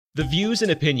The views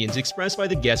and opinions expressed by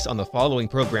the guests on the following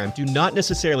program do not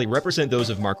necessarily represent those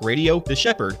of Mark Radio, The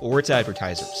Shepherd, or its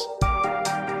advertisers.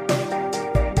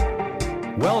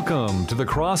 Welcome to the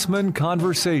Crossman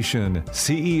Conversation,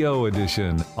 CEO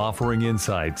Edition, offering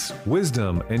insights,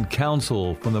 wisdom, and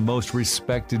counsel from the most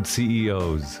respected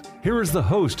CEOs. Here is the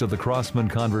host of the Crossman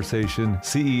Conversation,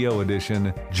 CEO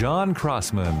Edition, John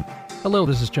Crossman. Hello,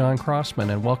 this is John Crossman,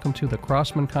 and welcome to the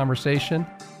Crossman Conversation,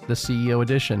 the CEO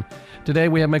Edition. Today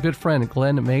we have my good friend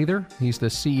Glen Mather. He's the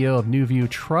CEO of NuView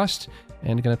Trust,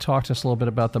 and going to talk to us a little bit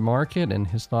about the market and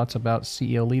his thoughts about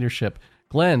CEO leadership.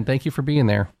 Glen, thank you for being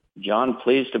there. John,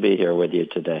 pleased to be here with you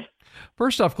today.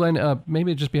 First off, Glen,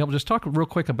 maybe just be able to just talk real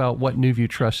quick about what NuView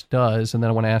Trust does, and then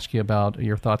I want to ask you about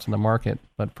your thoughts on the market.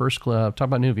 But first, talk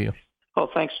about NuView. Oh,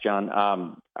 thanks, John.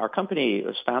 Our company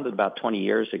was founded about 20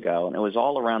 years ago, and it was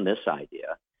all around this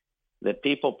idea that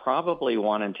people probably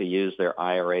wanted to use their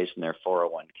IRAs and their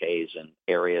 401ks in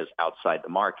areas outside the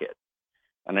market.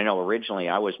 And I know originally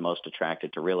I was most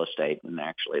attracted to real estate, and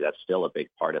actually that's still a big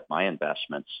part of my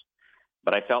investments.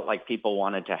 But I felt like people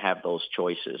wanted to have those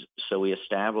choices. So we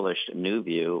established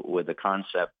NuView with the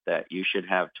concept that you should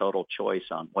have total choice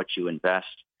on what you invest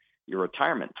your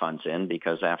retirement funds in,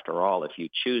 because after all, if you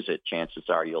choose it, chances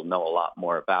are you'll know a lot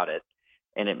more about it.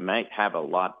 And it might have a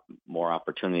lot more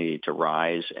opportunity to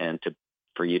rise and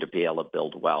for you to be able to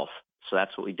build wealth. So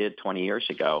that's what we did 20 years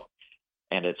ago.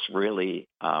 And it's really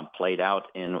played out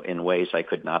in ways I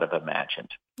could not have imagined.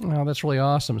 Oh, that's really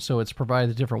awesome. So it's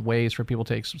provided different ways for people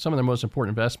to take some of their most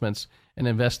important investments and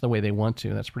invest the way they want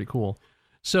to. That's pretty cool.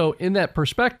 So in that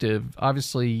perspective,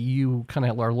 obviously you kind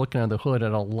of are looking under the hood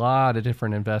at a lot of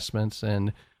different investments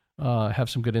and have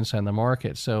some good insight on the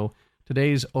market. So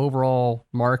today's overall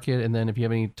market, and then if you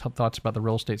have any thoughts about the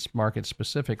real estate market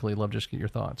specifically, love to just get your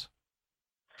thoughts.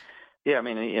 Yeah, I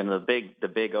mean, the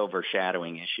big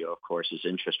overshadowing issue, of course, is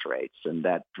interest rates, and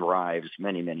that drives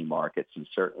many markets, and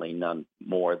certainly none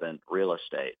more than real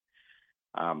estate.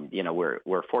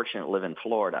 We're fortunate to live in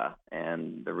Florida,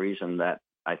 and the reason that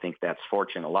I think that's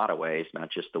fortunate in a lot of ways,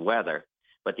 not just the weather,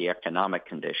 but the economic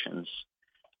conditions.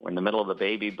 We're in the middle of the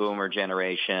baby boomer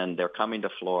generation. They're coming to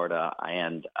Florida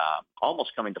and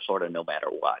almost coming to Florida no matter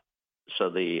what.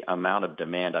 So the amount of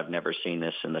demand, I've never seen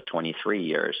this in the 23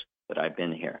 years that I've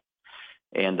been here.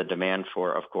 And the demand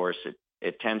for, of course,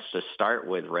 it tends to start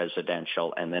with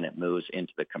residential, and then it moves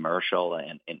into the commercial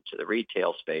and into the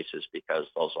retail spaces, because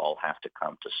those all have to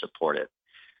come to support it.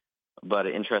 But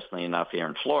interestingly enough, here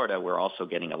in Florida, we're also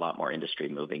getting a lot more industry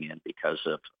moving in because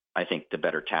of, I think, the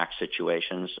better tax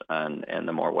situations and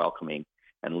the more welcoming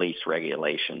and lease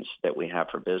regulations that we have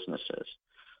for businesses.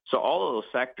 So all of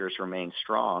those sectors remain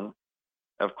strong.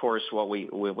 Of course, what we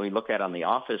look at on the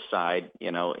office side,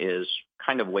 is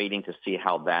kind of waiting to see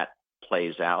how that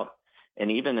plays out. And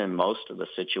even in most of the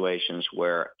situations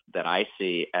that I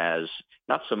see as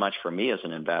not so much for me as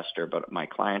an investor, but my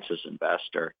clients as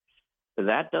investor,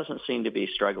 that doesn't seem to be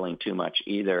struggling too much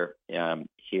either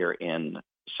here in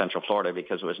Central Florida,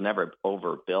 because it was never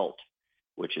overbuilt,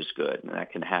 which is good. And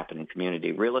that can happen in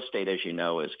community. Real estate, as you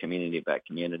know, is community by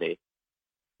community.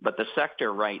 But the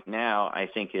sector right now, I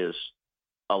think, is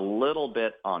a little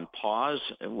bit on pause.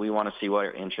 We want to see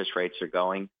where interest rates are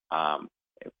going.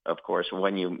 Of course,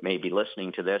 when you may be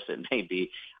listening to this, it may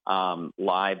be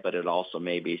live, but it also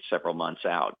may be several months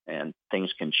out, and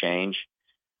things can change.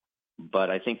 But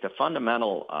I think the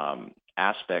fundamental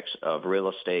aspects of real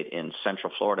estate in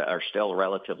Central Florida are still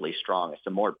relatively strong. It's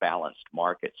a more balanced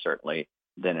market, certainly,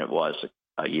 than it was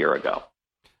a year ago.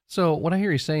 So what I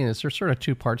hear you saying is there's sort of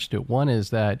two parts to it. One is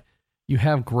that you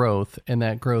have growth, and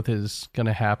that growth is going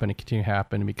to happen and continue to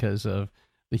happen because of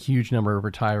the huge number of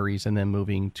retirees and then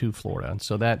moving to Florida. And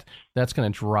so that's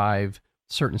going to drive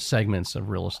certain segments of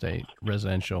real estate,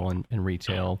 residential and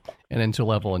retail, and into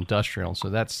level industrial. So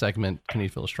that segment can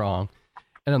feel strong.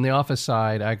 And on the office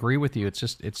side, I agree with you. It's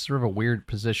sort of a weird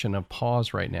position of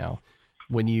pause right now.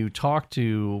 When you talk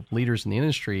to leaders in the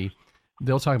industry,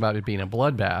 they'll talk about it being a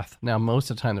bloodbath. Now, most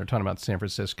of the time they're talking about San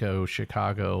Francisco,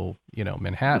 Chicago,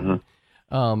 Manhattan.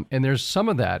 Mm-hmm. And there's some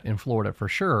of that in Florida for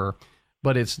sure,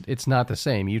 but it's not the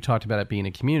same. You talked about it being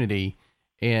a community,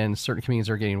 and certain communities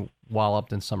are getting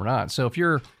walloped and some are not. So if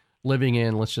you're living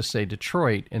in, let's just say,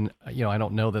 Detroit, and I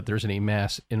don't know that there's any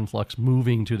mass influx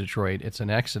moving to Detroit, it's an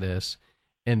exodus,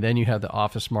 and then you have the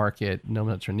office market, no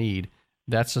much need,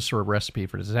 that's the sort of recipe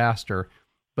for disaster.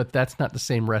 But that's not the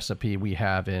same recipe we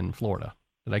have in Florida.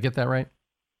 Did I get that right?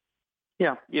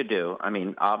 Yeah, you do. I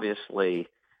mean, obviously,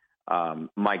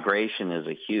 migration is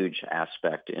a huge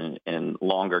aspect in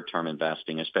longer-term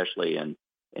investing, especially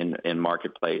in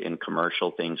marketplace, in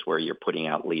commercial things where you're putting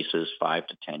out leases 5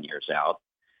 to 10 years out.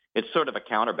 it's sort of a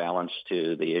counterbalance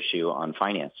to the issue on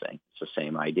financing. It's the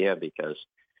same idea because,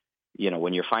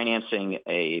 when you're financing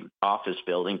a office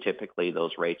building, typically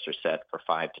those rates are set for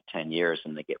 5 to 10 years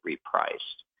and they get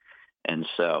repriced. And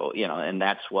so, and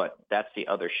that's the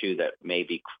other shoe that may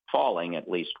be falling. At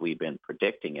least we've been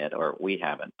predicting it, or we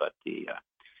haven't, but the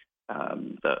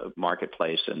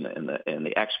marketplace and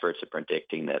the experts are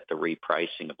predicting that the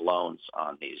repricing of loans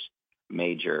on these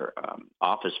major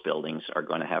office buildings are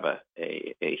going to have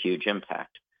a huge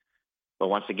impact. But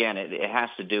once again, it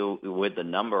has to do with the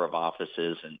number of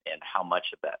offices and how much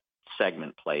of that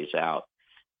segment plays out.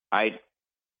 I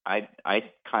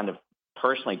kind of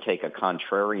personally take a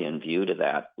contrarian view to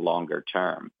that longer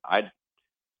term.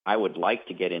 I would like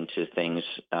to get into things.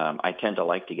 I tend to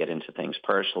like to get into things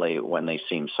personally when they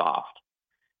seem soft,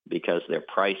 because they're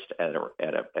priced at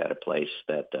a place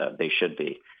that they should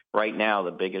be. Right now,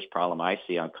 the biggest problem I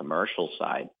see on commercial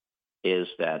side is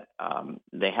that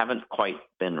they haven't quite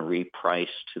been repriced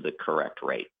to the correct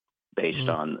rate based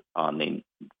on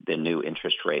the new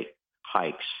interest rate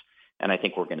hikes. And I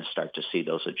think we're going to start to see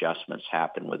those adjustments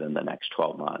happen within the next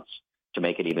 12 months to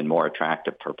make it even more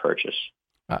attractive for purchase.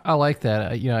 I like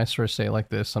that. I sort of say it like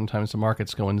this. Sometimes the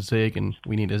market's going zig and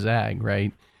we need a zag,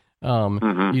 right?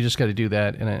 You just got to do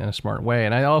that in a smart way.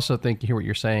 And I also think, hear what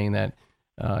you're saying, that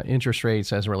interest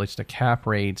rates as it relates to cap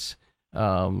rates,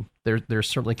 there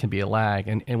certainly can be a lag.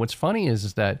 And what's funny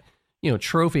is that,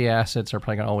 trophy assets are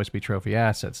probably going to always be trophy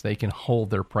assets. They can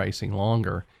hold their pricing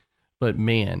longer. But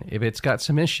man, if it's got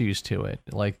some issues to it,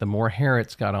 like the more hair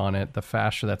it's got on it, the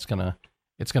faster it's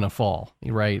gonna fall,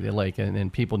 right? Like,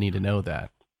 and people need to know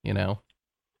that, Well,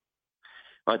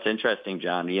 it's interesting,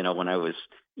 John. When I was,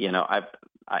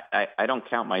 I don't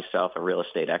count myself a real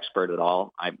estate expert at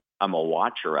all. I'm a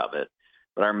watcher of it.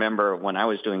 But I remember when I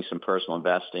was doing some personal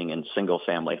investing in single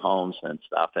family homes and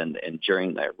stuff, and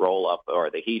during the roll up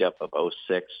or the heat up of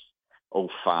 06,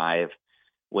 05,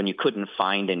 when you couldn't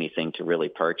find anything to really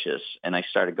purchase. And I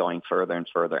started going further and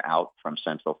further out from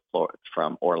Central Florida,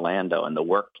 from Orlando and the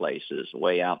workplaces,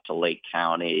 way out to Lake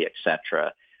County, et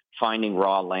cetera, finding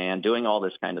raw land, doing all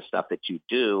this kind of stuff that you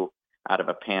do out of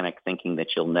a panic, thinking that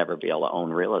you'll never be able to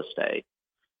own real estate.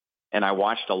 And I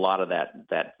watched a lot of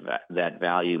that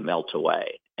value melt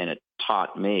away. And it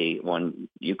taught me, when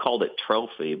you called it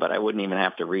trophy, but I wouldn't even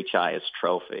have to reach high as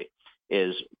trophy,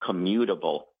 is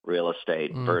commutable real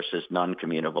estate versus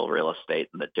non-commutable real estate,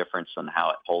 and the difference on how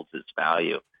it holds its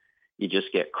value. You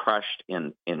just get crushed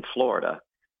in Florida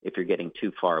if you're getting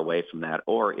too far away from that,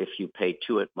 or if you pay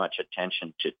too much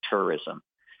attention to tourism,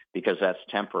 because that's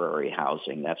temporary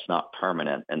housing. That's not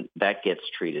permanent, and that gets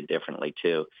treated differently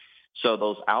too. So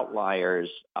those outliers,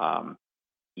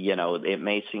 it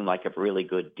may seem like a really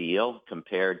good deal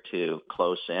compared to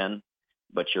close in,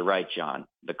 but you're right, John.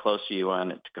 The closer you are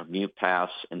to commute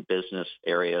paths in business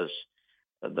areas,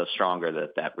 the stronger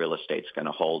that real estate's going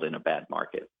to hold in a bad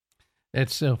market.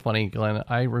 It's so funny, Glenn.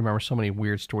 I remember so many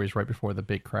weird stories right before the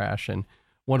big crash. And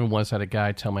one of them was, I had a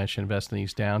guy tell me I should invest in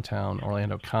these downtown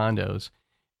Orlando condos.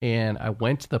 And I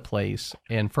went to the place,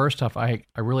 and first off, I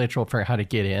really had trouble figuring out how to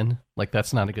get in. Like,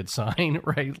 that's not a good sign,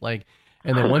 right? Like,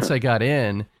 and then once I got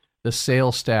in, the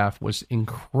sales staff was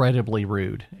incredibly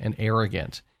rude and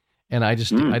arrogant. And I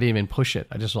didn't even push it.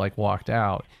 I just walked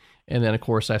out. And then of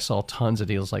course I saw tons of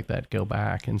deals like that go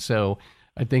back. And so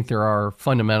I think there are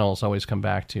fundamentals always come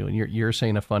back to, and you're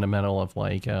saying a fundamental of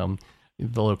the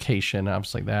location,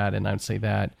 obviously that, and I'd say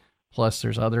that. Plus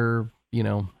there's other,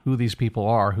 who these people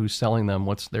are, who's selling them,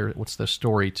 what's the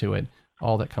story to it,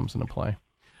 all that comes into play.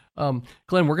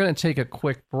 Glenn, we're going to take a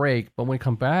quick break, but when we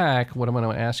come back, what I'm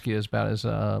going to ask you is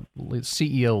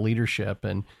CEO leadership.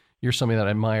 And you're somebody that I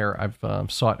admire.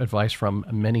 I've sought advice from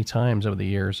many times over the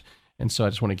years. And so I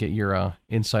just want to get your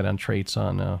insight on traits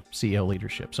on CEO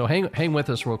leadership. So hang with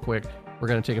us real quick. We're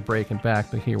going to take a break and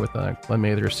back here with Glen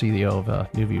Mather, CEO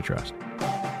of NuView Trust.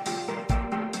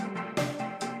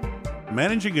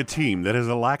 Managing a team that has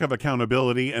a lack of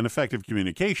accountability and effective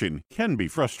communication can be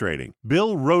frustrating.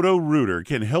 Bill Roto-Rooter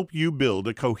can help you build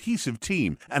a cohesive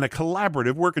team and a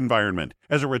collaborative work environment.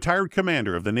 As a retired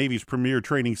commander of the Navy's premier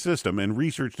training system and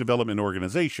research development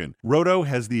organization, Roto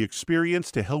has the experience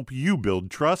to help you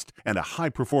build trust and a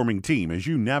high-performing team as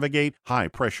you navigate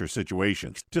high-pressure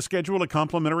situations. To schedule a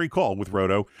complimentary call with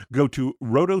Roto, go to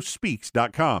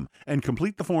rotospeaks.com and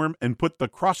complete the form and put the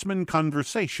Crossman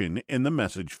Conversation in the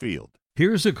message field.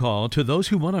 Here's a call to those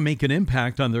who want to make an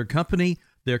impact on their company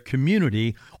their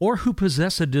community, or who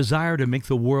possess a desire to make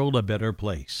the world a better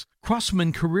place.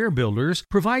 Crossman Career Builders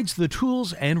provides the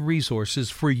tools and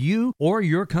resources for you or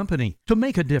your company to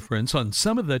make a difference on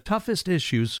some of the toughest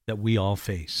issues that we all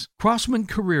face. Crossman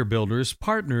Career Builders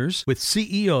partners with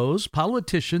CEOs,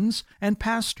 politicians, and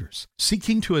pastors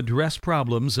seeking to address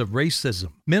problems of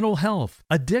racism, mental health,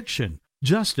 addiction,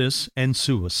 justice, and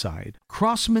suicide.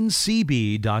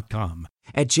 CrossmanCB.com.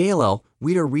 At JLL,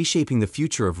 we are reshaping the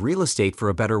future of real estate for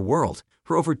a better world.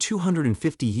 For over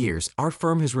 250 years, our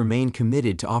firm has remained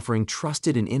committed to offering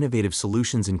trusted and innovative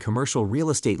solutions in commercial real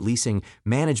estate leasing,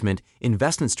 management,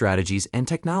 investment strategies, and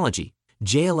technology.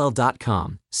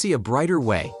 JLL.com. See a brighter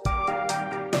way.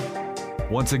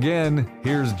 Once again,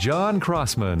 here's John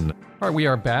Crossman. All right, we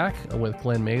are back with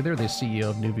Glen Mather, the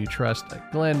CEO of NuView Trust.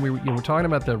 Glen, we're talking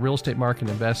about the real estate market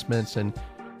investments, and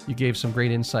you gave some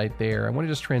great insight there. I want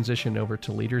to just transition over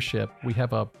to leadership. We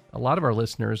have a lot of our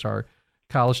listeners are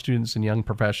college students and young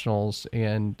professionals,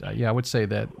 and I would say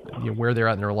that where they're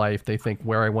at in their life, they think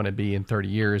where I want to be in 30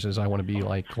 years is I want to be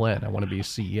like Glen. I want to be a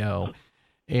CEO.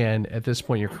 And at this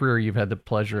point in your career, you've had the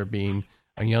pleasure of being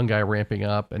a young guy ramping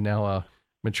up, and now a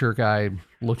mature guy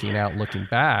looking out, looking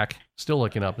back, still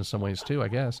looking up in some ways too, I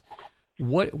guess.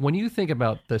 When you think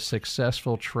about the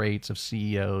successful traits of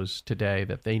CEOs today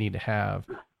that they need to have,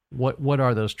 what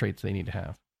are those traits they need to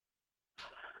have?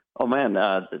 Oh man,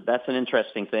 that's an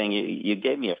interesting thing. You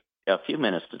gave me a few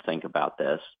minutes to think about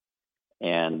this,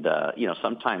 and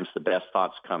sometimes the best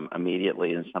thoughts come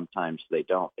immediately, and sometimes they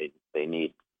don't. They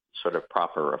need sort of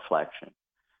proper reflection.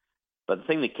 But the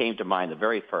thing that came to mind, the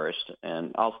very first,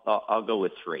 and I'll go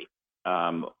with three,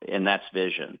 and that's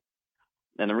vision.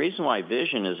 And the reason why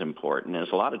vision is important is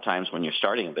a lot of times when you're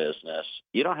starting a business,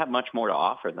 you don't have much more to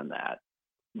offer than that.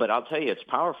 But I'll tell you, it's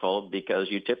powerful because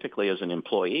you typically, as an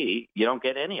employee, you don't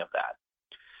get any of that.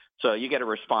 So you get a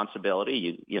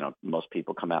responsibility. Most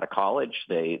people come out of college,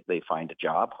 they find a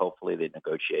job. Hopefully, they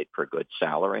negotiate for a good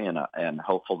salary, and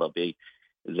hopeful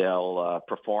they'll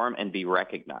perform and be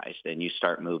recognized, and you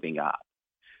start moving up.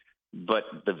 But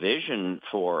the vision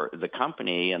for the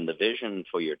company and the vision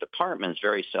for your department is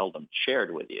very seldom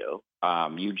shared with you.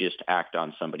 You just act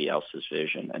on somebody else's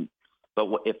vision. But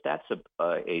if that's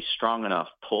a strong enough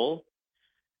pull,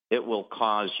 it will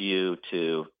cause you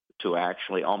to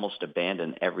actually almost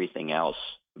abandon everything else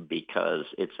because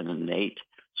it's an innate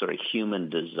sort of human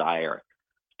desire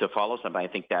to follow somebody.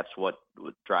 I think that's what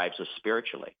drives us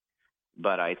spiritually.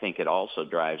 But I think it also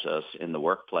drives us in the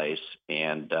workplace.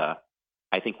 And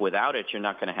I think without it, you're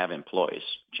not going to have employees,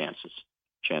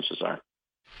 chances are.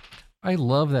 I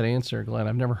love that answer, Glen.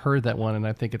 I've never heard that one, and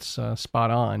I think it's spot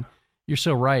on. You're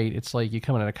so right. It's like you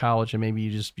coming out of college and maybe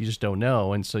you just don't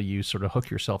know. And so you sort of hook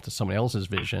yourself to someone else's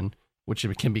vision, which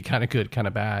can be kind of good, kind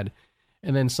of bad.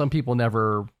 And then some people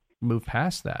never move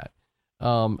past that.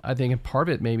 I think part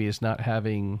of it maybe is not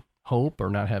having hope or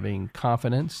not having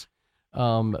confidence.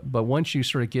 But once you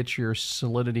sort of get your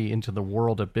solidity into the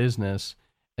world of business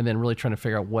and then really trying to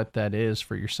figure out what that is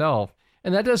for yourself,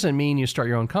 and that doesn't mean you start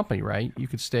your own company, right? You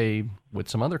could stay with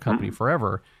some other company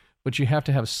forever, but you have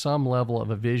to have some level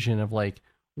of a vision of like,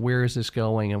 where is this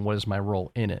going and what is my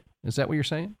role in it? Is that what you're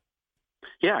saying?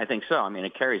 Yeah, I think so. I mean,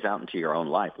 it carries out into your own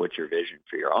life. What's your vision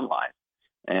for your own life?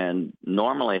 And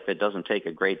normally, if it doesn't take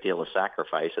a great deal of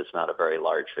sacrifice, it's not a very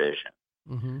large vision.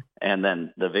 Mm-hmm. And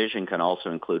then the vision can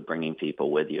also include bringing people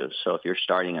with you. So if you're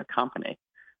starting a company,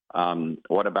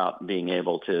 what about being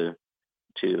able to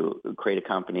create a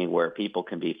company where people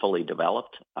can be fully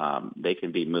developed? They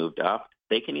can be moved up.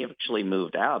 They can actually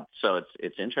moved out. So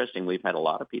it's interesting. We've had a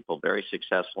lot of people very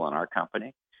successful in our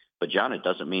company. But, John, it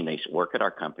doesn't mean they work at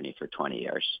our company for 20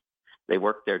 years. They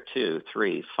work there 2,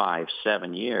 3, 5,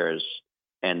 7 years,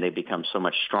 and they become so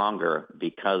much stronger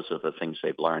because of the things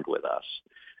they've learned with us.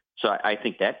 So I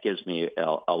think that gives me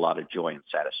a lot of joy and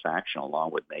satisfaction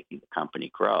along with making the company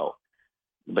grow.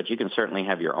 But you can certainly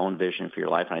have your own vision for your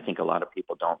life, and I think a lot of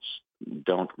people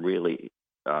don't really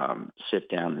sit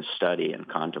down and study and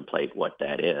contemplate what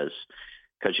that is,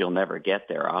 because you'll never get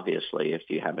there, obviously, if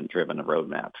you haven't driven a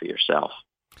roadmap for yourself.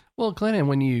 Well, Glenn,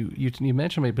 when you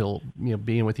mentioned maybe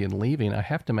being with you and leaving, I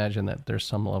have to imagine that there's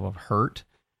some level of hurt,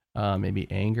 maybe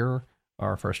anger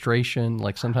or frustration.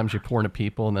 Like sometimes you pour into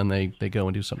people and then they go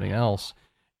and do something else.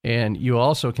 And you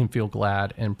also can feel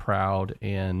glad and proud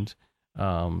and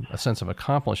a sense of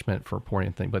accomplishment for pouring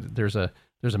in things. But there's a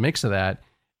mix of that.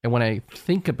 And when I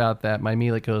think about that, my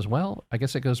immediate goes, well, I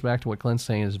guess it goes back to what Glenn's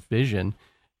saying is vision.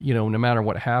 No matter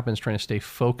what happens, trying to stay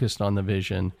focused on the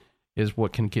vision is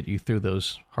what can get you through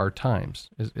those hard times.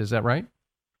 Is that right?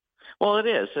 Well, it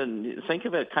is. And think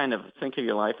of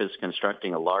your life as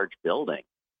constructing a large building.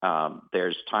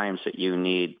 There's times that you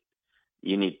need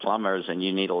plumbers and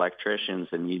you need electricians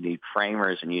and you need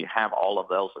framers, and you have all of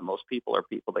those. And those people are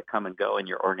people that come and go in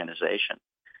your organization,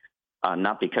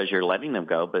 not because you're letting them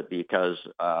go, but because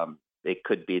it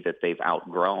could be that they've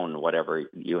outgrown whatever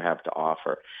you have to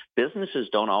offer. Businesses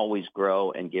don't always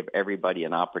grow and give everybody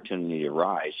an opportunity to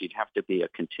rise. You'd have to be a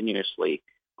continuously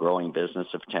growing business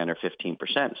of 10 or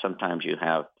 15%. Sometimes you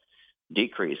have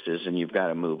decreases and you've got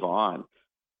to move on.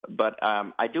 But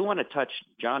I do want to touch,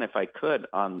 John, if I could,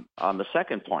 on the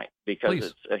second point, because Please.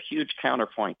 It's a huge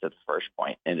counterpoint to the first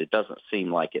point, and it doesn't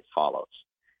seem like it follows.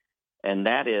 And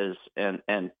that is, and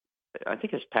I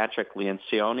think it's Patrick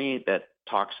Lencioni that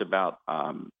talks about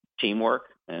teamwork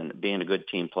and being a good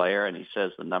team player. And he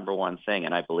says the number one thing,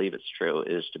 and I believe it's true,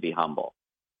 is to be humble.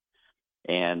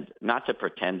 And not to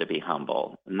pretend to be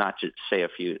humble, not to say a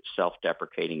few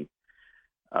self-deprecating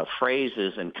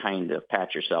phrases and kind of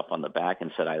pat yourself on the back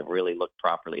and said, I really look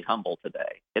properly humble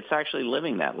today. It's actually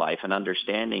living that life and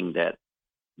understanding that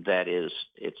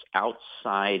it's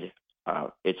outside,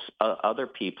 it's other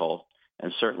people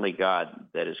and certainly God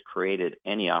that has created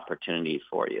any opportunity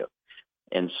for you.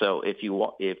 And so if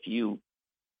you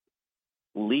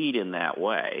lead in that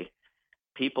way,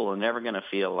 people are never going to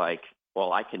feel like,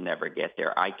 well, I can never get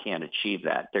there. I can't achieve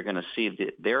that. They're going to see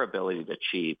their ability to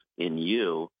achieve in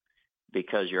you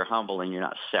because you're humble and you're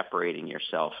not separating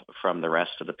yourself from the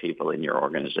rest of the people in your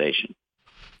organization.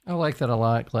 I like that a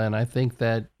lot, Glenn. I think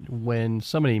that when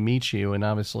somebody meets you, and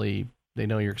obviously they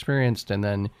know you're experienced, and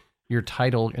then your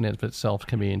title in and of itself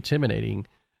can be intimidating,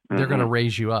 they're going to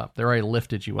raise you up. They already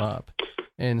lifted you up.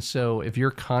 And so if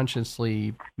you're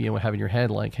consciously, having your head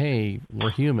like, hey,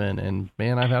 we're human, and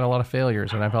man, I've had a lot of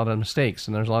failures and I've had a lot of mistakes,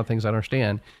 and there's a lot of things I don't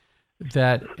understand,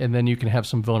 and then you can have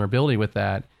some vulnerability with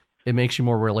that. It makes you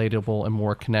more relatable and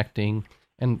more connecting.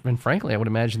 And frankly, I would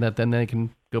imagine that then they can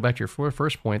go back to your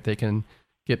first point. They can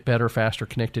get better, faster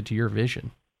connected to your vision.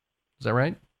 Is that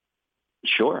right?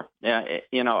 Sure. Yeah.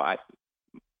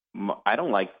 I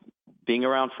don't like being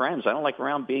around friends. I don't like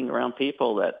being around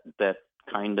people that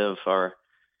kind of are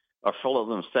full of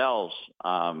themselves.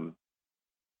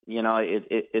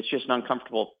 It's just an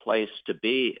uncomfortable place to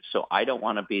be. So I don't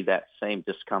want to be that same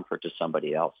discomfort to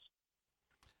somebody else.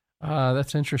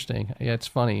 That's interesting. Yeah, it's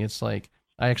funny. It's like,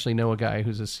 I actually know a guy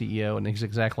who's a CEO, and he's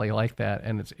exactly like that.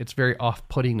 And it's very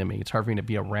off-putting to me. It's hard for me to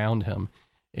be around him.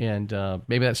 And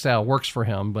maybe that style works for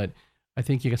him, but I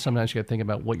think sometimes you got to think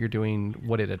about what you're doing,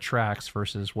 what it attracts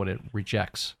versus what it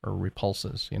rejects or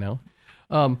repulses,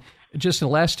 Just in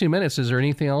the last 2 minutes, is there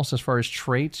anything else as far as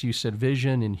traits? You said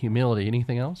vision and humility.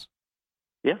 Anything else?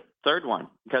 Yeah, third one,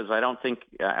 because I don't think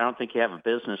you have a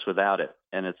business without it,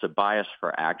 and it's a bias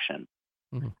for action.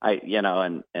 Mm-hmm.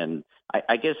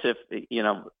 I guess if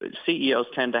CEOs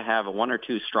tend to have one or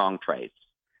two strong traits,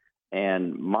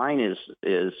 and mine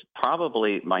is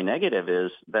probably, my negative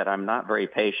is that I'm not very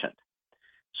patient.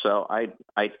 So I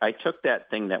took that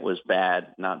thing that was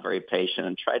bad, not very patient,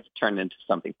 and tried to turn it into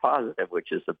something positive,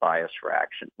 which is the bias for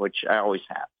action, which I always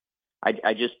have.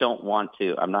 I just don't want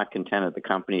to. I'm not content with the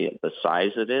company at the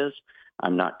size it is.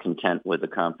 I'm not content with the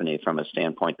company from a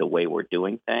standpoint the way we're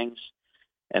doing things.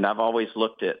 And I've always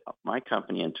looked at my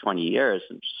company in 20 years,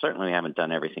 and certainly we haven't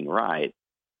done everything right,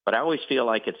 but I always feel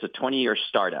like it's a 20-year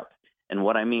startup. And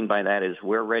what I mean by that is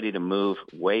we're ready to move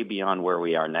way beyond where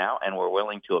we are now, and we're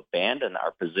willing to abandon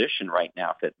our position right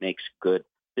now if it makes good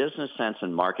business sense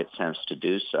and market sense to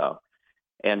do so.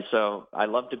 And so I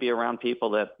love to be around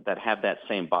people that have that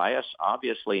same bias.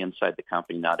 Obviously, inside the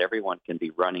company, not everyone can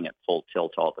be running at full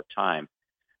tilt all the time,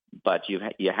 but you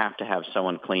have to have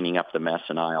someone cleaning up the mess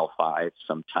in aisle 5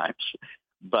 sometimes.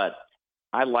 But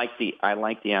I like the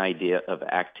idea of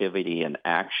activity and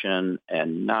action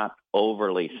and not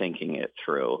overly thinking it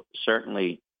through.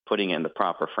 Certainly putting in the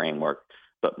proper framework,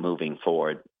 but moving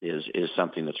forward is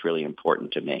something that's really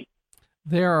important to me.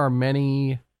 There are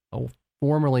many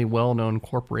formerly well-known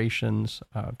corporations,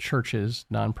 churches,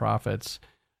 nonprofits,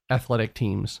 athletic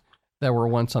teams that were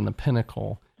once on the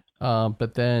pinnacle,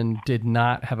 but then did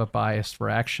not have a bias for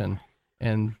action,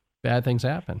 and bad things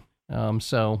happen.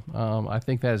 So I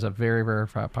think that is a very, very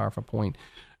powerful point.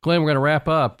 Glenn, we're going to wrap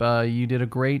up. You did a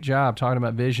great job talking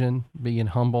about vision, being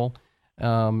humble,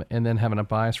 and then having a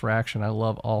bias for action. I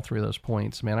love all three of those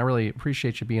points. Man, I really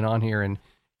appreciate you being on here and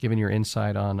giving your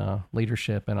insight on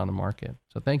leadership and on the market.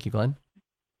 So thank you, Glenn.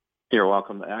 You're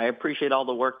welcome. I appreciate all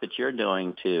the work that you're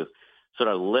doing to sort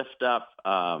of lift up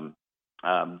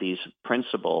these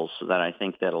principles that I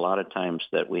think that a lot of times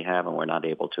that we have and we're not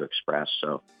able to express.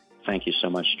 So thank you so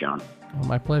much, John. Oh,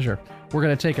 my pleasure. We're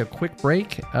going to take a quick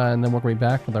break, and then we're going to be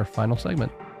back with our final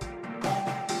segment.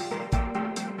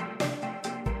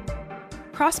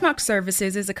 Crossmark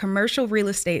Services is a commercial real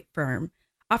estate firm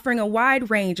offering a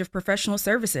wide range of professional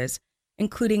services,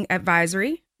 including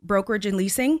advisory, brokerage and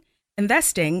leasing,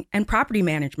 investing, and property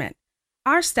management.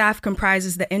 Our staff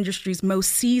comprises the industry's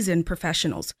most seasoned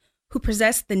professionals who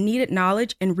possess the needed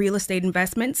knowledge in real estate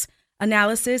investments,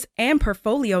 analysis, and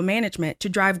portfolio management to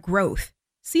drive growth.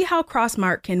 See how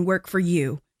Crossmark can work for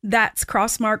you. That's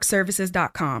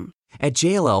crossmarkservices.com. At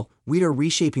JLL, we are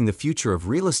reshaping the future of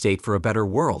real estate for a better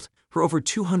world. For over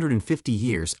 250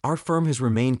 years, our firm has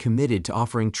remained committed to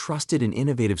offering trusted and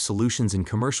innovative solutions in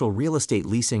commercial real estate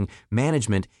leasing,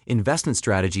 management, investment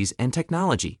strategies, and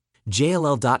technology.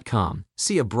 JLL.com.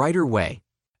 See a brighter way.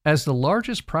 As the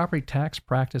largest property tax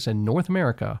practice in North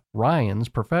America, Ryan's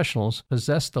professionals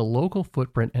possess the local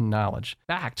footprint and knowledge,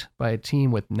 backed by a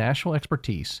team with national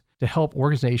expertise to help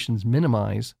organizations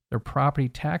minimize their property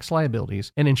tax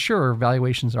liabilities and ensure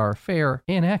valuations are fair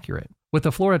and accurate. With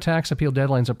the Florida tax appeal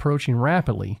deadlines approaching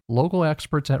rapidly, local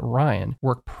experts at Ryan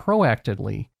work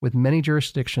proactively with many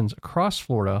jurisdictions across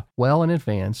Florida well in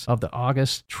advance of the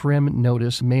August trim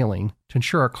notice mailing to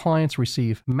ensure our clients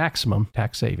receive maximum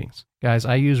tax savings. Guys,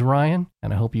 I use Ryan,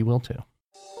 and I hope you will too.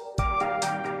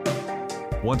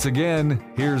 Once again,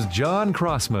 here's John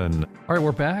Crossman. All right,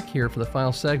 we're back here for the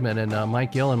final segment, and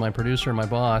Mike Gillen, my producer and my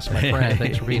boss, my friend,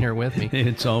 thanks for being here with me.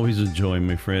 It's always a joy,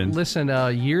 my friend. Listen,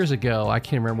 years ago, I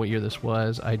can't remember what year this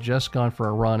was, I just gone for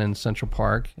a run in Central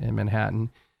Park in Manhattan,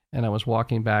 and I was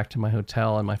walking back to my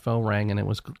hotel, and my phone rang, and it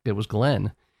was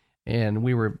Glen, and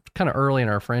we were kind of early in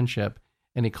our friendship,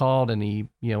 and he called, and he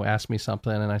asked me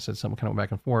something, and I said something, kind of back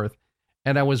and forth.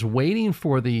 And I was waiting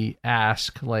for the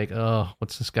ask, like, oh,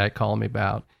 what's this guy calling me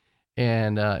about?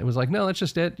 And it was like, no, that's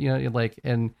just it.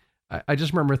 And I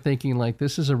just remember thinking, like,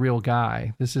 this is a real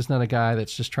guy. This is not a guy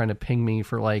that's just trying to ping me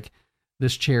for like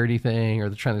this charity thing or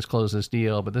they're trying to close this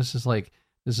deal. But this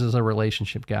is a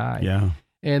relationship guy. Yeah.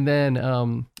 And then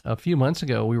a few months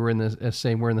ago, we're in the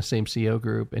same CEO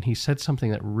group, and he said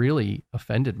something that really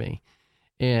offended me.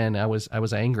 And I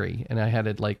was angry, and I had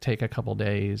to like take a couple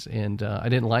days, and I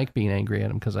didn't like being angry at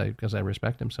him because I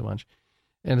respect him so much.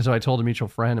 And so I told a mutual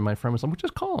friend, and my friend was like, well,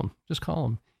 just call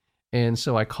him. And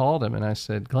so I called him, and I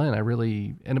said, Glenn, I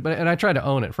really, and I tried to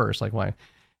own it first, like why?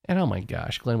 And oh my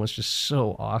gosh, Glenn was just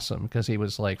so awesome because he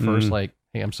was like first like,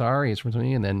 hey, I'm sorry, it's with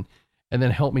me, and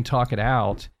then helped me talk it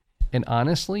out. And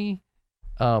honestly,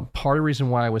 part of the reason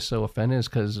why I was so offended is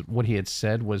because what he had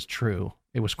said was true.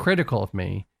 It was critical of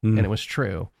me, and it was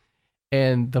true.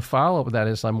 And the follow-up of that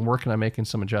is I'm working on making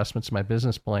some adjustments to my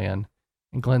business plan,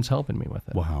 and Glenn's helping me with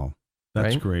it. Wow.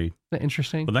 That's right? great. Isn't that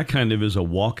interesting? Well, that kind of is a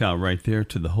walkout right there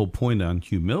to the whole point on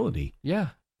humility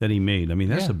that he made. I mean,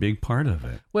 that's a big part of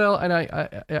it. Well, and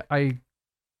I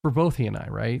for both he and I,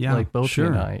 right? Yeah, like both he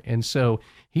and I. And so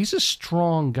he's a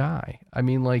strong guy. I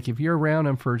mean, like if you're around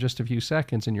him for just a few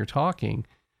seconds and you're talking,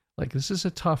 like this is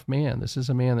a tough man. This is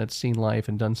a man that's seen life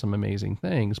and done some amazing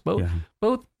things, both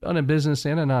on a business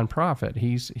and a nonprofit.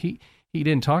 He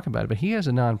didn't talk about it, but he has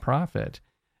a nonprofit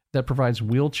that provides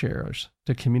wheelchairs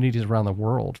to communities around the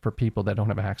world for people that don't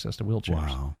have access to wheelchairs.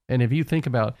 Wow. And if you think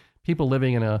about people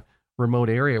living in a remote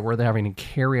area where they're having to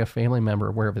carry a family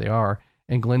member wherever they are,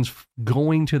 and Glenn's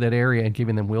going to that area and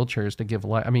giving them wheelchairs to give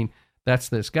life. I mean, that's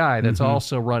this guy that's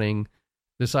also running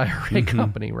this IRA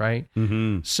company, right?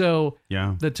 So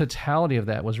the totality of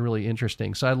that was really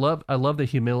interesting. So I love the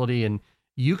humility, and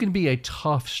you can be a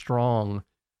tough, strong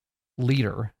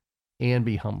leader and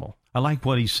be humble. I like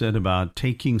what he said about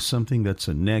taking something that's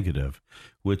a negative,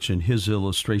 which in his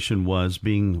illustration was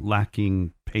being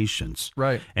lacking patience,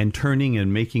 right, and turning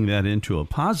and making that into a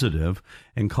positive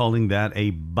and calling that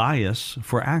a bias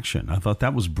for action. I thought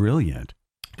that was brilliant.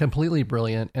 Completely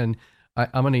brilliant. And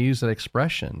I'm going to use that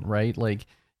expression, right? Like,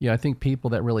 I think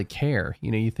people that really care,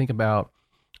 you think about,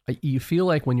 you feel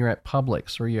like when you're at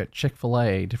Publix or you're at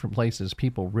Chick-fil-A, different places,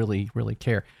 people really, really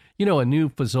care. A new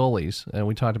Fazoli's, and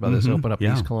we talked about this, open up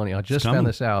East Colonial. I just found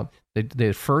this out.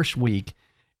 The first week,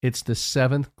 it's the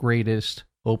 7th greatest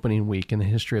opening week in the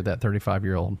history of that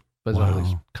 35-year-old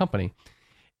Fazoli's company.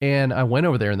 And I went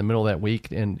over there in the middle of that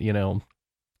week, and,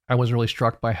 I was really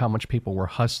struck by how much people were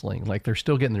hustling. Like, they're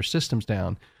still getting their systems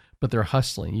down, but they're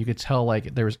hustling. You could tell,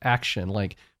 like, there was action,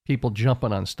 like people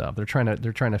jumping on stuff. They're trying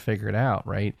to figure it out,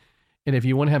 right? And if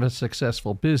you want to have a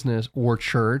successful business or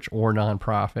church or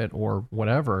nonprofit or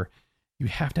whatever, you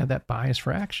have to have that bias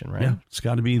for action, right? Yeah, it's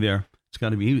got to be there. It's got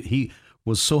to be. He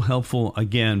was so helpful,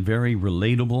 again, very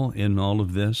relatable in all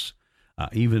of this.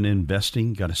 Even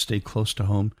investing, got to stay close to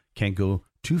home. Can't go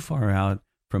too far out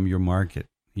from your market,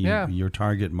 your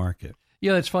target market.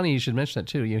 Yeah, it's funny you should mention that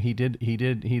too. He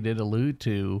did allude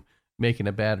to making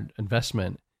a bad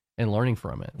investment and learning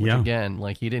from it. Which again,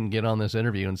 like he didn't get on this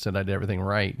interview and said I did everything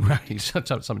right. He said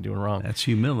something doing wrong. That's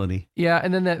humility. Yeah,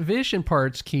 and then that vision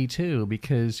part's key too,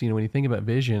 because when you think about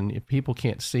vision, if people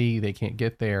can't see, they can't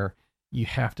get there. You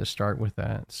have to start with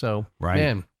that. So,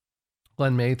 man,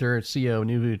 Glen Mather, CEO of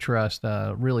NuView Trust,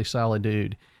 really solid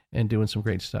dude and doing some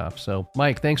great stuff. So,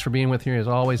 Mike, thanks for being with here as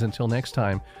always. Until next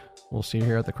time, we'll see you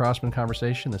here at the Crossman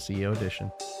Conversation, the CEO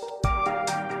edition.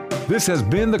 This has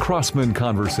been the Crossman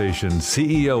Conversation,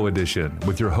 CEO edition,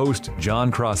 with your host,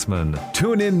 John Crossman.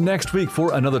 Tune in next week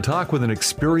for another talk with an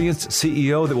experienced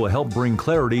CEO that will help bring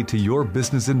clarity to your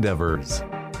business endeavors.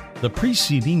 The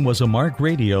preceding was a Mark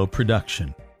Radio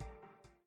production.